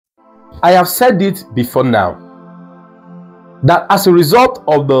I have said it before now, that as a result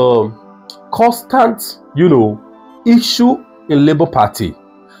of the constant, issue in Labour Party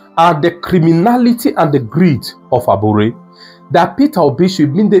and the criminality and the greed of Abure, that Peter Obi should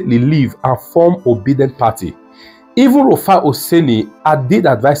immediately leave and form Obedient Party. Even Rufai Oseni, I did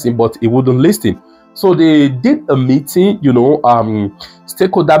advise him, but he wouldn't listen. So they did a meeting,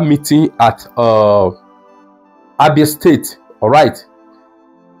 stakeholder meeting at Abure State, all right,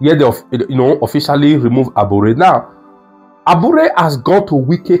 where they, officially removed Abure. Now, Abure has gone to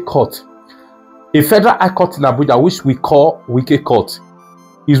Wike Court, a federal high court in Abuja, which we call Wike Court.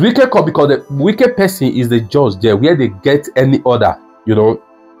 It's Wike Court because the Wike person is the judge there, where they get any order, you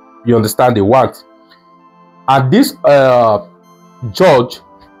understand, they want. And this judge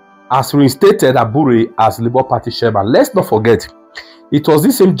has reinstated Abure as Labour Party chairman. Let's not forget, it was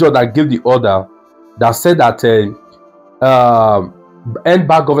this same judge that gave the order that said that end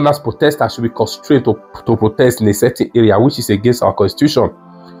bad governance protesters should be constrained to protest in a certain area, which is against our constitution.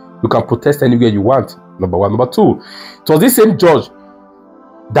 You can protest anywhere you want, number one. Number two, it was this same judge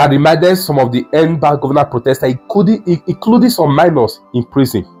that reminded some of the end bad governance protesters, including some minors, in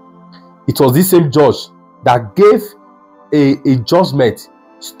prison. It was this same judge that gave a judgment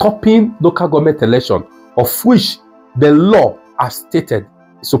stopping local government election, of which the law has stated,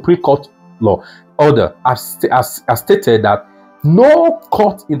 Supreme Court law order has stated that no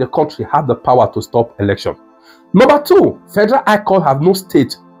court in the country have the power to stop election. Number two, Federal High Court have no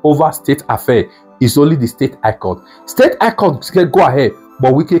state over state affair. It's only the state high court. State high court can go ahead,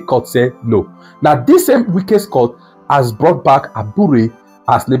 but Wike Court say no. Now, this same Wike Court has brought back Abure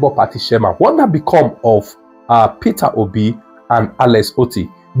as Labour Party chairman. What now become of Peter Obi and Alex Oti?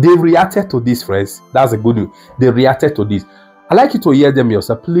 They reacted to this, friends. That's a good news. They reacted to this. I'd like you to hear them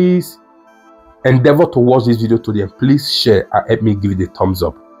yourself. Please endeavor to watch this video to them. Please share and help me give it a thumbs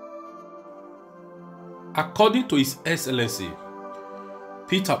up. According to His Excellency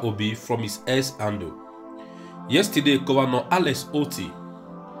Peter Obi from his handle, yesterday Governor Alex Oti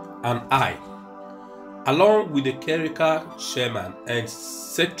and I, along with the clerical chairman and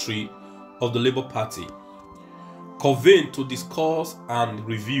secretary of the Labour Party, convened to discuss and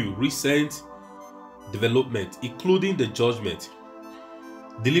review recent developments, including the judgment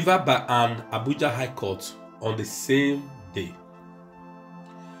delivered by an Abuja High Court on the same day.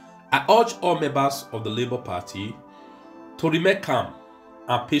 I urge all members of the Labour Party to remain calm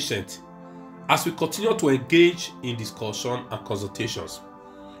and patient as we continue to engage in discussion and consultations.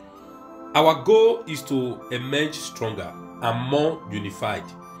 Our goal is to emerge stronger and more unified,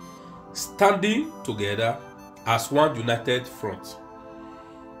 standing together as one united front.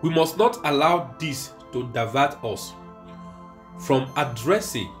 We must not allow this to divert us from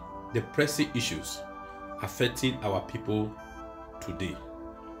addressing the pressing issues affecting our people today.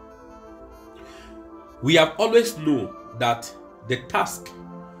 We have always known that the task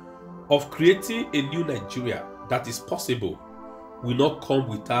of creating a new Nigeria that is possible will not come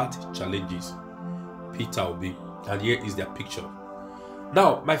without challenges. Peter Obi, and here is their picture.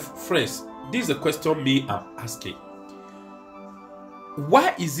 Now, my friends, this is a question me I'm asking.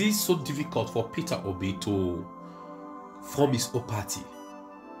 Why is it so difficult for Peter Obi to form his own party?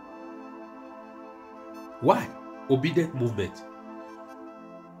 Why? Obedient movement.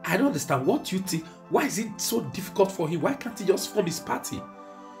 I don't understand. What you think? Why is it so difficult for him? Why can't he just form his party?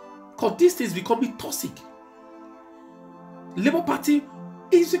 Because this thing is becoming toxic. Labour Party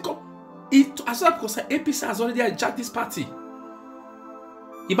is as far as APC has already hijacked this party.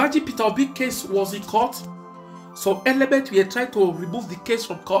 Imagine Peter Obi case was in court. Some element we are trying to remove the case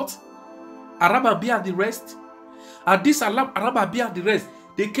from court. Arababi and the rest. And this Arababi and the rest,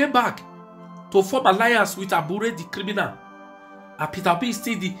 they came back to form alliance with Abure, the criminal. And Peter Obi is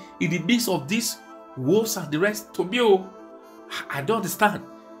still in the midst of these woes and the rest. To me, I don't understand.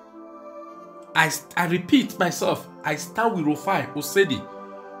 I repeat myself, I stand with Rufai Oseni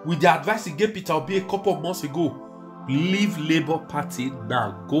with the advice he gave Peter Obi a couple of months ago. Leave Labour Party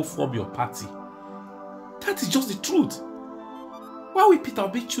now. Go form your party. That is just the truth. Why will Peter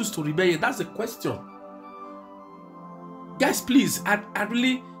Obi choose to remain here? That's the question. Guys, please, I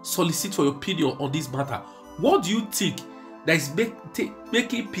really solicit for your opinion on this matter. What do you think that is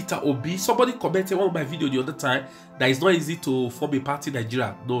making Peter Obi? Somebody commented on my video the other time that it's not easy to form a party in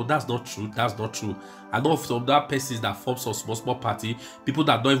Nigeria. No, that's not true. That's not true. I know of some other persons that form some small party, people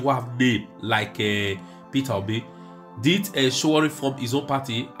that don't even have name like Peter Obi. Did Showori form his own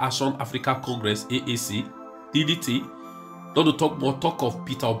party, Action Africa Congress, AAC, DDT? Not to talk of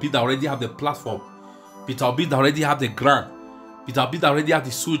Peter Obi that already have the platform, Peter Obi that already have the grant, Peter Obi that already have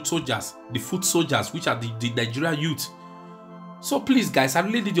the soldiers, the foot soldiers, which are the Nigerian youth. So please guys, I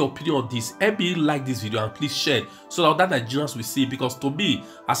really need your opinion on this. Help me like this video and please share so that other Nigerians will see, because to me,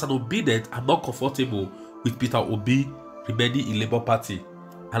 as an obedient, I'm not comfortable with Peter Obi remaining in Labour Party.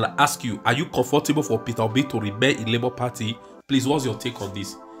 And I ask you, are you comfortable for Peter Obi to remain in Labour Party? Please, what's your take on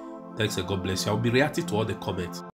this? Thanks and God bless you. I'll be reacting to all the comments.